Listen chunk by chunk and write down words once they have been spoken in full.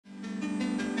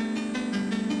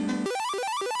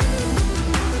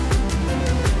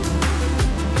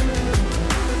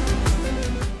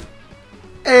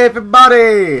Hey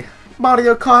everybody!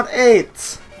 Mario Kart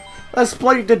 8! Let's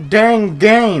play the dang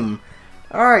game!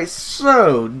 Alright,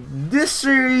 so this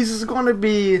series is going to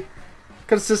be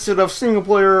consisted of single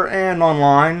player and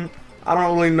online. I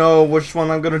don't really know which one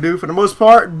I'm going to do for the most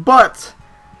part, but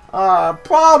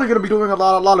probably going to be doing a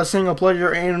lot of single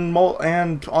player and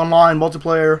online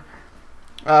multiplayer.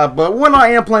 But when I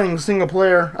am playing single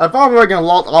player, I've already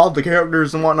unlocked all the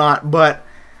characters and whatnot, but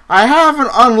I haven't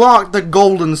unlocked the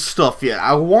golden stuff yet.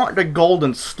 I want the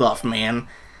golden stuff, man.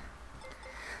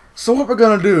 So what we're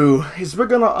gonna do is we're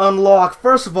gonna unlock,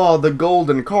 first of all, the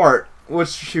golden cart,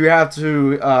 which you have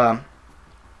to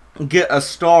get a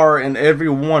star in every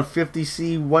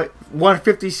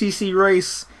 150cc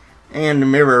race and the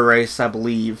mirror race, I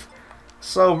believe.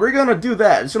 So we're gonna do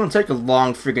that. It's gonna take a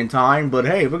long freaking time, but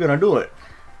hey, we're gonna do it.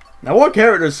 Now, what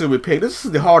characters should we pick? This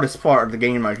is the hardest part of the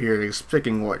game right here, is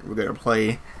picking what we're gonna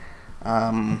play.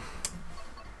 I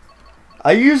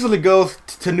usually go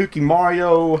Tanuki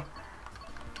Mario,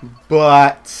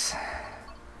 but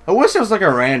I wish there was like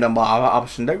a random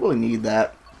option. They really need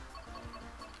that.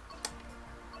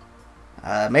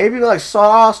 Maybe like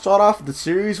start off the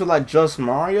series with like just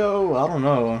Mario. I don't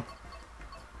know.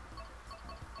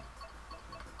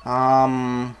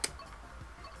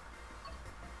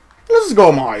 Let's just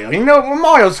go Mario. You know,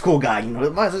 Mario's a cool guy. You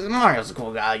know, Mario's a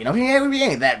cool guy. You know, he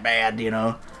ain't that bad. You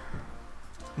know.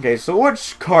 Okay, so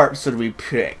which cart should we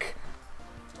pick?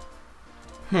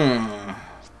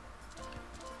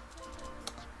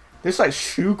 This like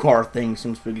shoe car thing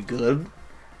seems pretty good.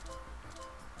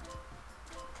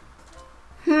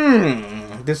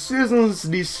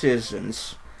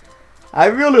 Decisions. I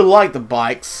really like the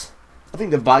bikes. I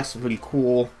think the bikes are pretty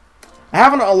cool. I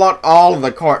haven't unlocked all of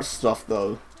the cart stuff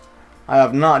though. I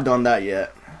have not done that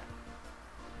yet.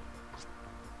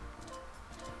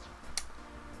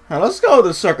 Now let's go with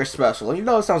the circuit special. You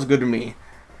know, it sounds good to me.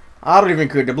 I don't even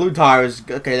care. The blue tires.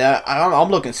 Okay,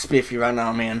 I'm looking spiffy right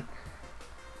now, man.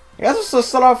 Yeah, let's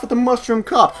start off with the mushroom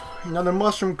cup. Another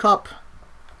mushroom cup.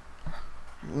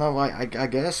 No, I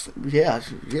guess. Yeah.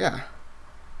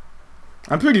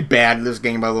 I'm pretty bad at this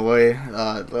game, by the way.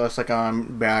 Looks like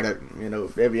I'm bad at, you know,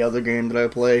 every other game that I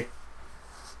play.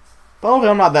 But hopefully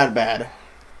I'm not that bad.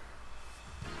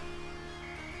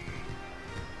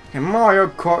 In Mario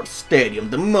Kart Stadium,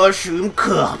 the Mushroom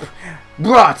Cup,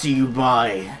 brought to you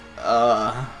by,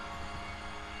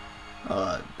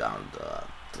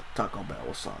 Taco Bell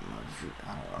or something. I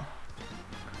don't know.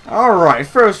 Alright,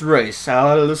 first race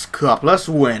out of this cup. Let's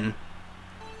win.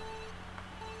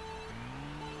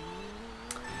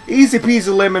 Easy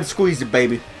peasy lemon squeezy,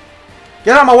 baby.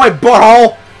 Get out of my way,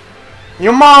 butthole!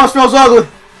 Your mom smells ugly!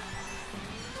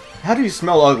 How do you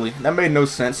smell ugly? That made no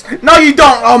sense. No, you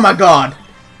don't! Oh my god!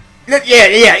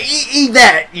 Yeah, eat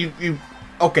that! You...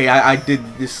 Okay, I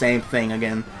did the same thing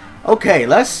again. Okay,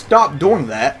 let's stop doing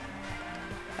that.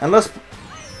 And let's...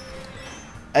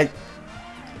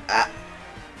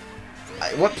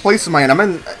 what place am I in? I'm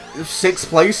in 6th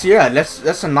place? Yeah,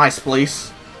 that's a nice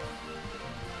place.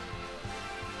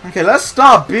 Okay, let's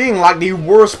stop being like the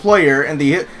worst player in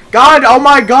the... God, oh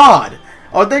my god!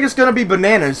 I think it's gonna be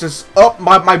bananas just up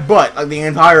my butt like the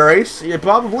entire race. Yeah,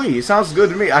 probably. It sounds good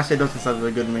to me. I say it doesn't sound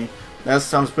really good to me. That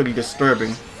sounds pretty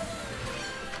disturbing.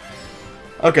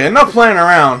 Okay, enough playing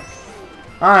around.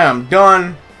 I am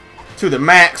done to the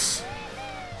max.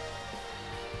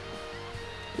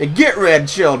 Yeah, get red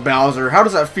chilled, Bowser. How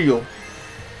does that feel?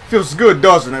 Feels good,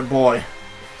 doesn't it, boy?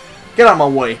 Get out of my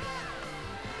way.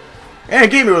 And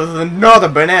get me with another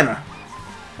banana.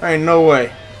 There ain't no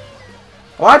way.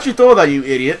 Why'd you throw that, you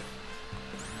idiot?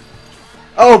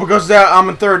 Oh, because I'm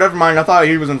in 3rd. Never mind. I thought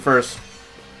he was in 1st.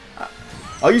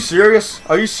 Are you serious?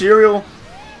 Are you serial?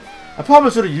 I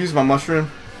probably should have used my mushroom.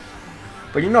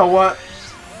 But you know what?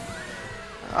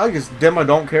 I just demo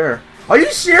don't care. Are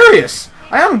you serious?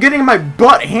 I am getting my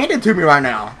butt handed to me right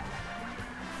now.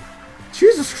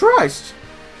 Jesus Christ.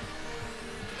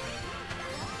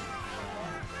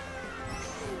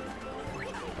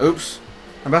 Oops.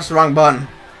 I pressed the wrong button.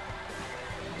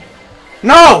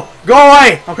 No! Go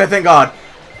away! Okay, thank God.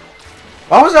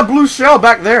 Why was that blue shell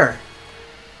back there?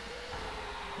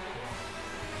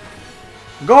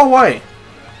 Go away.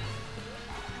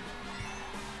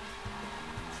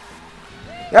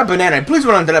 That banana. Please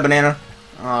run into that banana.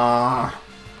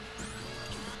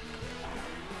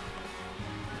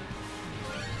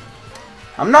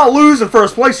 I'm not losing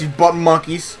 1st place, you butt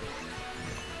monkeys.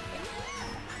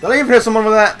 Did I even hit someone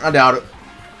with that? I doubt it.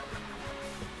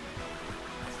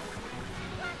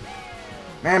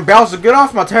 Man, Bowser, get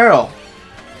off my tail.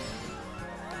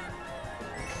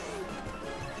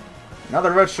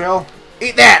 Another red shell.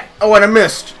 Eat that! Oh, and I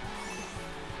missed.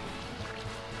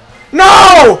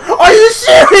 No! Are you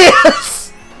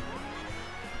serious?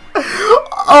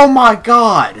 Oh my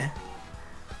god.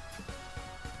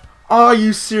 Are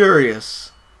you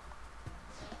serious?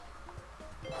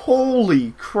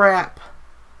 Holy crap.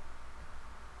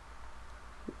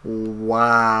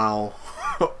 Wow.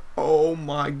 Oh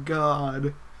my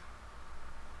god.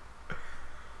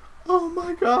 Oh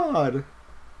my god.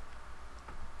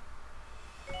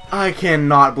 I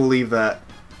cannot believe that.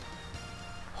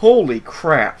 Holy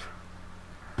crap.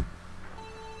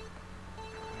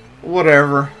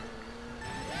 Whatever.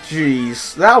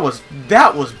 Jeez, that was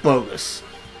bogus.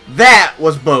 That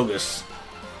was bogus.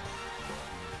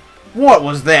 What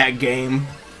was that game?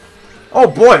 Oh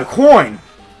boy, a coin.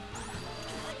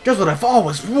 Just what I've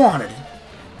always wanted.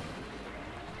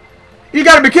 You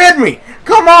gotta be kidding me!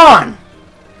 Come on!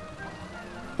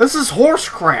 This is horse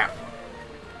crap.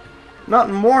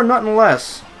 Nothing more, nothing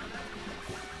less.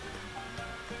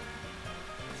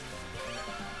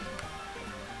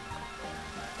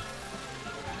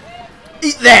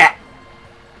 Eat that!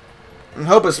 And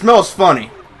hope it smells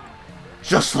funny.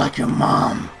 Just like your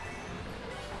mom.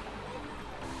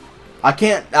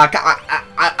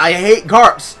 I hate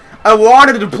carts. I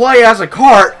wanted to play as a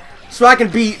cart so I can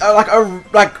be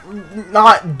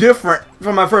not different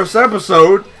from my first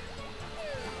episode.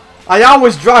 I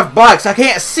always drive bikes. I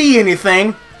can't see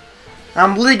anything.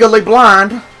 I'm legally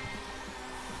blind.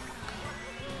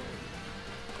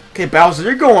 Okay, Bowser,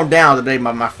 you're going down today,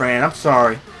 my friend. I'm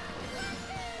sorry.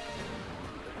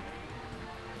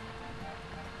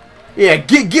 Yeah,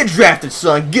 get drafted,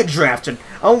 son. Get drafted.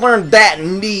 I learned that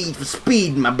Need for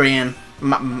Speed, my man.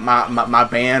 My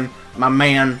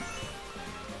man.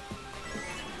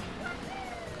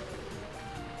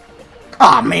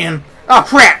 Aw, man. Oh,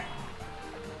 crap.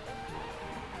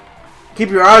 Keep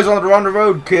your eyes on the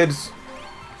road, kids.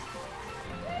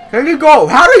 There you go.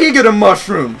 How did he get a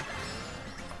mushroom?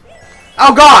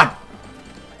 Oh, God.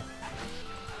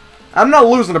 I'm not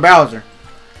losing to Bowser.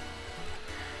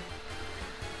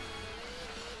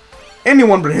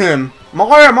 Anyone but him.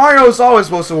 Mario's always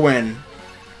supposed to win.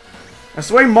 That's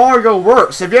the way Mario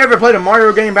works. Have you ever played a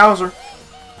Mario game, Bowser?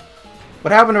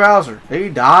 What happened to Bowser? Did he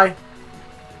die?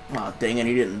 Oh, dang it,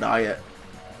 he didn't die yet.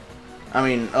 I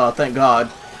mean, thank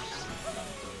God.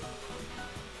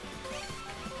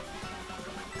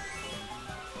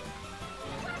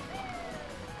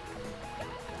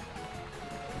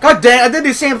 God dang, I did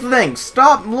the same thing.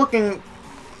 Stop looking...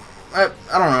 I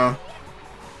don't know.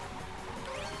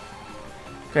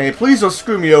 Okay, please don't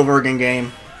screw me over again,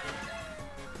 game.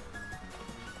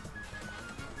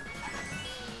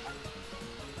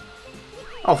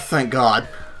 Oh, thank God.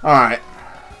 Alright.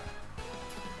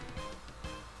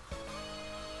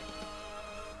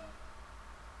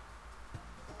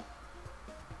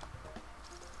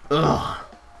 Ugh.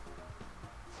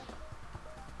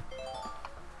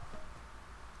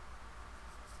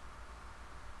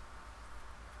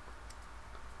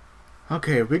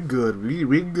 Okay, we're good.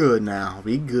 We good now.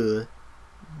 We good.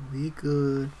 We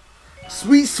good.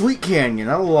 Sweet, sweet canyon.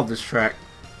 I love this track.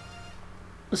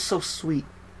 It's so sweet.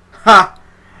 Ha!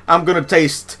 I'm gonna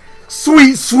taste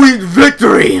sweet, sweet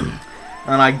victory.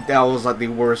 And that was like the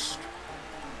worst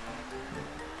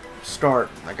start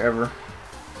like ever.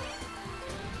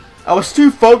 I was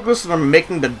too focused on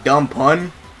making the dumb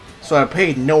pun, so I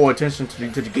paid no attention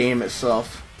to the game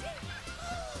itself.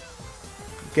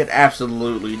 Get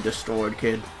absolutely destroyed,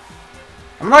 kid.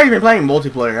 I'm not even playing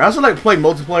multiplayer. I also like to play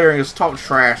multiplayer and just talk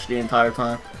trash the entire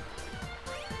time.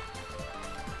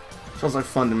 Sounds like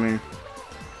fun to me.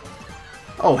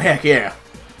 Oh, heck yeah.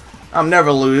 I'm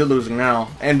never losing now.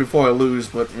 And before I lose,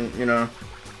 but, you know.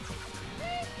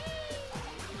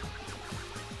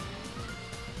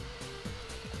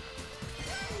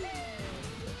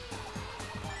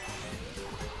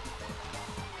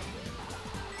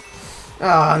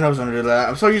 Ah, I know I was gonna do that.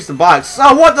 I'm so used to bikes.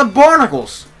 I want the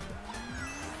barnacles!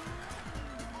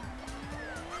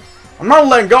 I'm not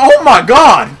letting go. Oh my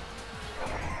God!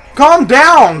 Calm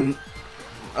down!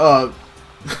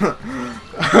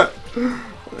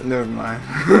 Never mind.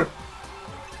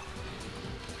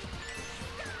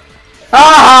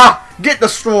 Ah! Get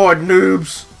destroyed,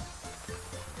 noobs!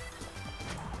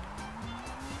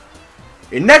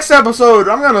 In next episode,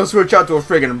 I'm gonna switch out to a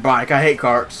friggin' bike. I hate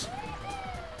carts.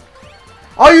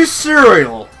 Are you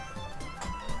serial?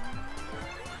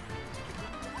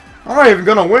 I'm not even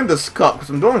gonna win this cup because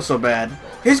I'm doing so bad.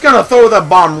 He's gonna throw that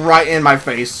bomb right in my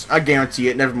face. I guarantee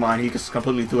it. Never mind. He just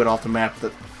completely threw it off the map.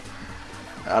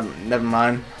 Never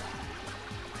mind.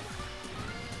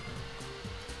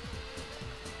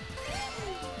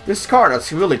 This card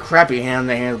has really crappy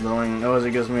handling. Knows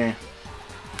it gives me.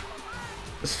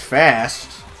 It's fast.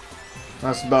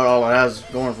 That's about all it has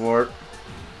going for it.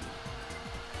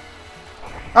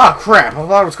 Oh crap, I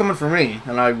thought it was coming for me,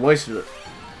 and I wasted it.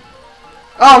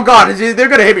 Oh god, they're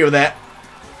gonna hit me with that.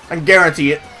 I can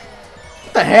guarantee it.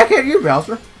 What the heck hit you,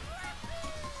 Bowser?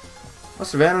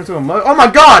 Must have ran into a mud. Oh my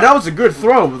god, that was a good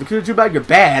throw, but too bad you're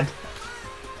bad.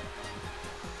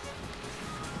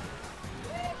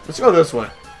 Let's go this way.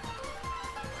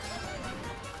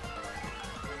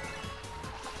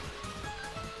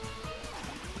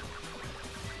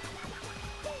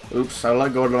 Oops, I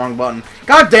let go of the wrong button.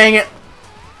 God dang it!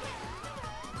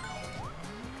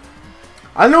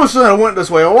 I knew as soon as I went this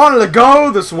way. I wanted to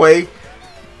go this way,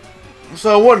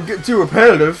 so I wouldn't get too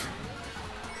repetitive.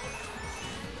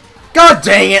 God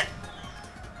dang it!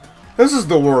 This is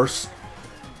the worst.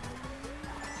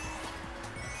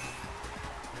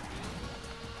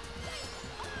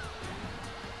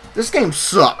 This game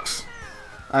sucks.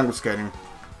 I'm just kidding.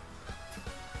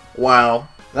 Wow.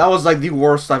 That was like the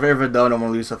worst I've ever done on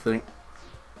release, I think.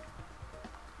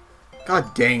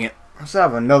 God dang it. I still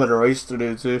have another race to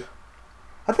do, too.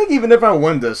 I think even if I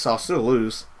win this, I'll still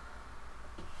lose.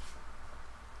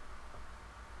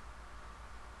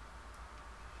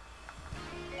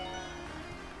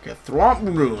 Okay,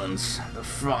 Thwomp Ruins. The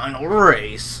final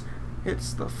race.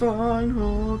 It's the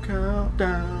final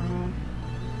countdown.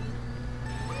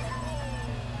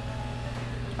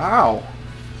 Ow.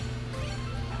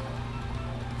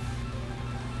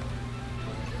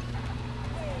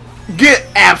 Get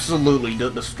absolutely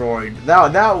destroyed.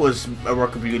 That was a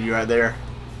work of beauty right there.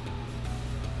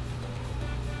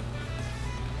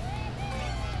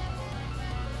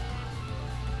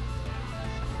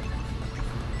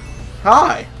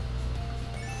 Hi.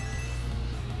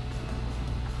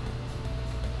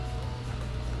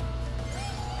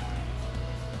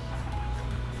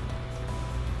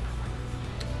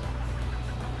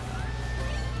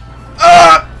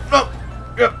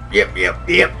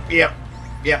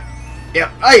 Yep.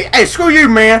 Hey, screw you,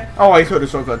 man. Oh, I could have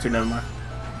shortcut too. Never mind.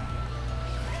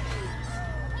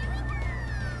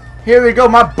 Here we go,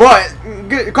 my butt.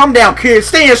 Calm down, kid.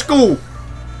 Stay in school.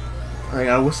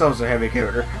 I wish I was a heavy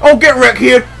character. Oh, get wrecked,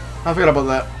 kid. I forgot about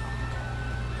that.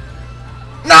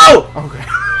 No. Okay.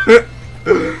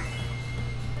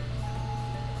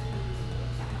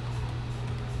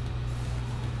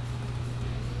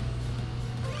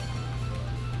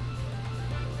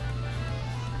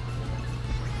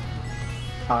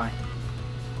 Hi.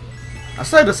 I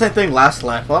said the same thing last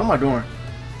lap. What am I doing?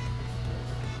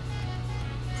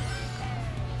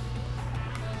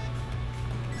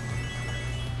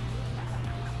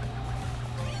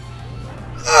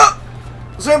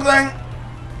 Same thing.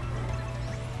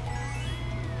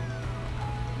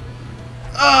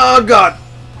 Oh god.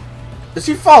 Does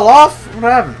he fall off? What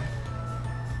happened?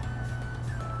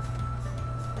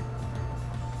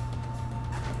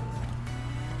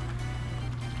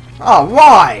 Oh,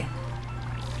 why?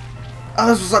 Oh,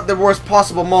 this was like the worst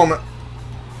possible moment.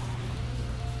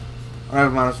 Oh, never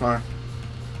mind, it's fine.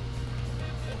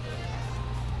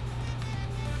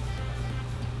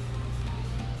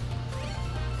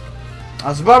 I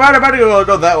was about to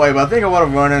go that way, but I think I would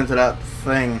have run into that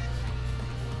thing.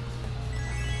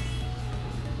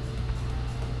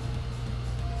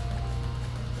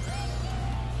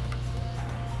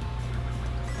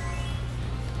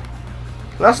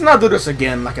 Let's not do this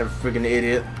again like a freaking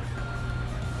idiot.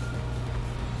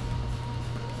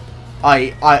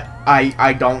 I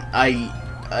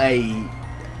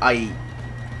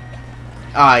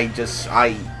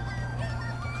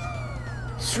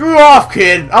screw off,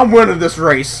 kid. I'm winning this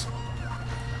race.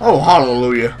 Oh,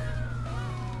 hallelujah.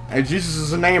 In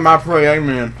Jesus' name I pray,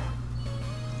 amen.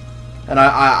 And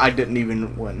I didn't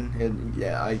even win. And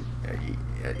yeah, I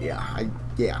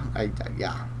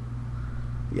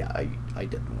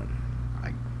didn't win.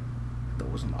 That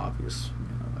wasn't obvious,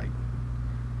 you know. I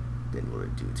didn't really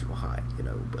do too high, you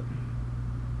know, but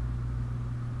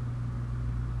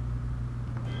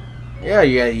yeah.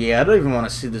 I don't even want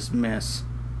to see this mess.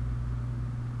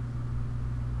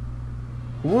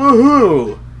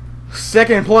 Woohoo!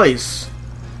 Second place.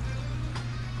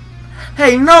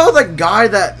 Hey, no, the guy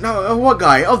that what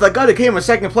guy? Oh, that guy that came in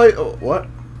second place. Oh, what?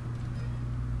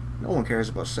 No one cares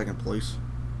about second place.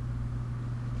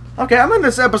 Okay, I'm in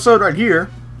this episode right here.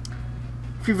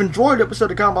 If you've enjoyed the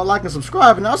episode, comment, like, and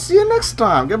subscribe, and I'll see you next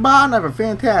time. Goodbye, and have a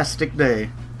fantastic day.